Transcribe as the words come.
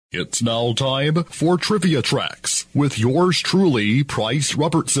It's now time for Trivia Tracks with yours truly, Price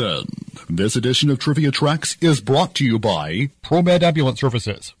Robertson. This edition of Trivia Tracks is brought to you by ProMed Ambulance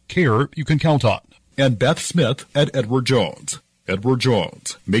Services, care you can count on, and Beth Smith at Edward Jones. Edward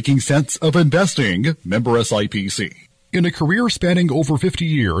Jones, making sense of investing, member SIPC. In a career spanning over 50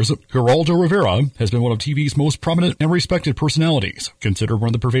 years, Geraldo Rivera has been one of TV's most prominent and respected personalities. Considered one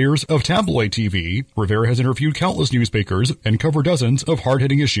of the purveyors of tabloid TV, Rivera has interviewed countless newsmakers and covered dozens of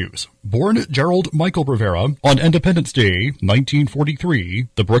hard-hitting issues. Born Gerald Michael Rivera on Independence Day, 1943,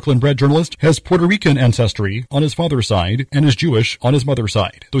 the Brooklyn-bred journalist has Puerto Rican ancestry on his father's side and is Jewish on his mother's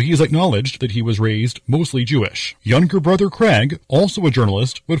side, though he has acknowledged that he was raised mostly Jewish. Younger brother Craig, also a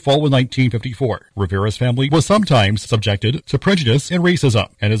journalist, would fall in 1954. Rivera's family was sometimes subjected to prejudice and racism,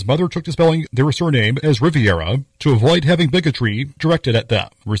 and his mother took to spelling their surname as Rivera to avoid having bigotry directed at them.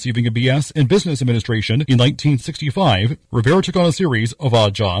 Receiving a BS in business administration in 1965, Rivera took on a series of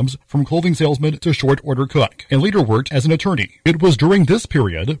odd jobs, from clothing salesman to short-order cook, and later worked as an attorney. It was during this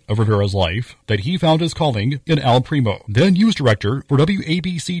period of Rivera's life that he found his calling in Al Primo, then news director for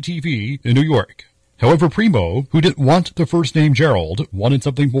WABC-TV in New York. However, Primo, who didn't want the first name Gerald, wanted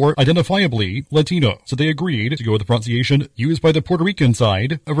something more identifiably Latino, so they agreed to go with the pronunciation used by the Puerto Rican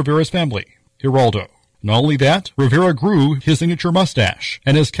side of Rivera's family, Geraldo. Not only that, Rivera grew his signature mustache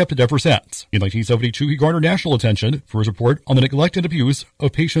and has kept it ever since. In 1972, he garnered national attention for his report on the neglect and abuse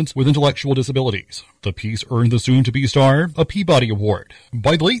of patients with intellectual disabilities. The piece earned the soon-to-be star a Peabody Award.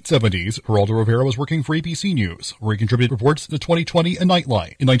 By the late 70s, Geraldo Rivera was working for ABC News, where he contributed reports to 2020 and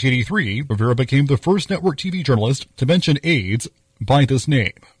Nightline. In 1983, Rivera became the first network TV journalist to mention AIDS by this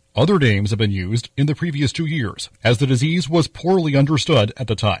name. Other names have been used in the previous 2 years, as the disease was poorly understood at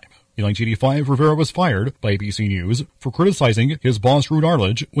the time. In 1985, Rivera was fired by ABC News for criticizing his boss Rude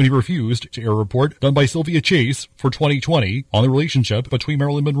Arledge when he refused to air a report done by Sylvia Chase for 2020 on the relationship between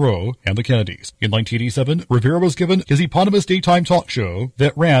Marilyn Monroe and the Kennedys. In 1987, Rivera was given his eponymous daytime talk show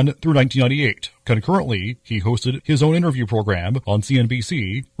that ran through 1998. Concurrently, he hosted his own interview program on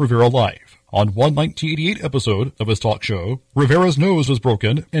CNBC, Rivera Live. On one 1988 episode of his talk show, Rivera's nose was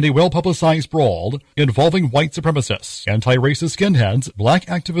broken in a well-publicized brawl involving white supremacists, anti-racist skinheads, black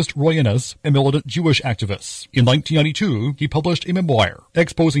activist Roy Innes, and militant Jewish activists. In 1992, he published a memoir,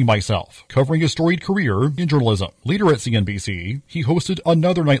 Exposing Myself, covering his storied career in journalism. Later at CNBC, he hosted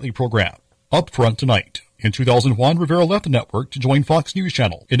another nightly program, Up Front Tonight. In 2001, Rivera left the network to join Fox News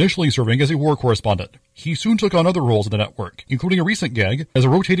Channel, initially serving as a war correspondent. He soon took on other roles at the network, including a recent gig as a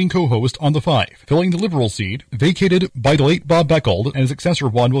rotating co-host on The Five, filling the liberal seat vacated by the late Bob Beckold and his successor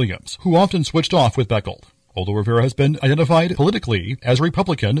Juan Williams, who often switched off with Beckold. Although Rivera has been identified politically as a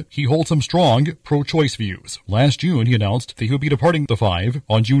Republican, he holds some strong pro-choice views. Last June, he announced that he would be departing The Five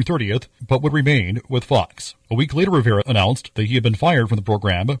on June 30th, but would remain with Fox. A week later, Rivera announced that he had been fired from the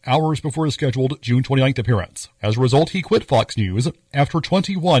program hours before his scheduled June 29th appearance. As a result, he quit Fox News after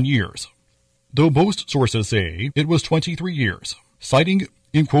 21 years. Though most sources say it was 23 years, citing,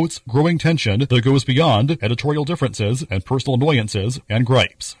 in quotes, growing tension that goes beyond editorial differences and personal annoyances and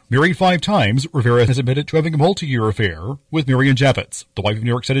gripes. Married 5 times, Rivera has admitted to having a multi-year affair with Marian Javits, the wife of New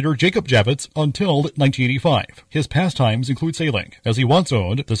York Senator Jacob Javits, until 1985. His pastimes include sailing, as he once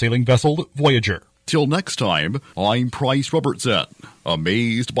owned the sailing vessel Voyager. Till next time, I'm Price Robertson.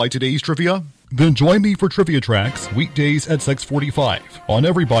 Amazed by today's trivia? Then join me for Trivia Tracks weekdays at 6:45 on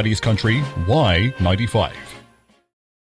Everybody's Country Y95.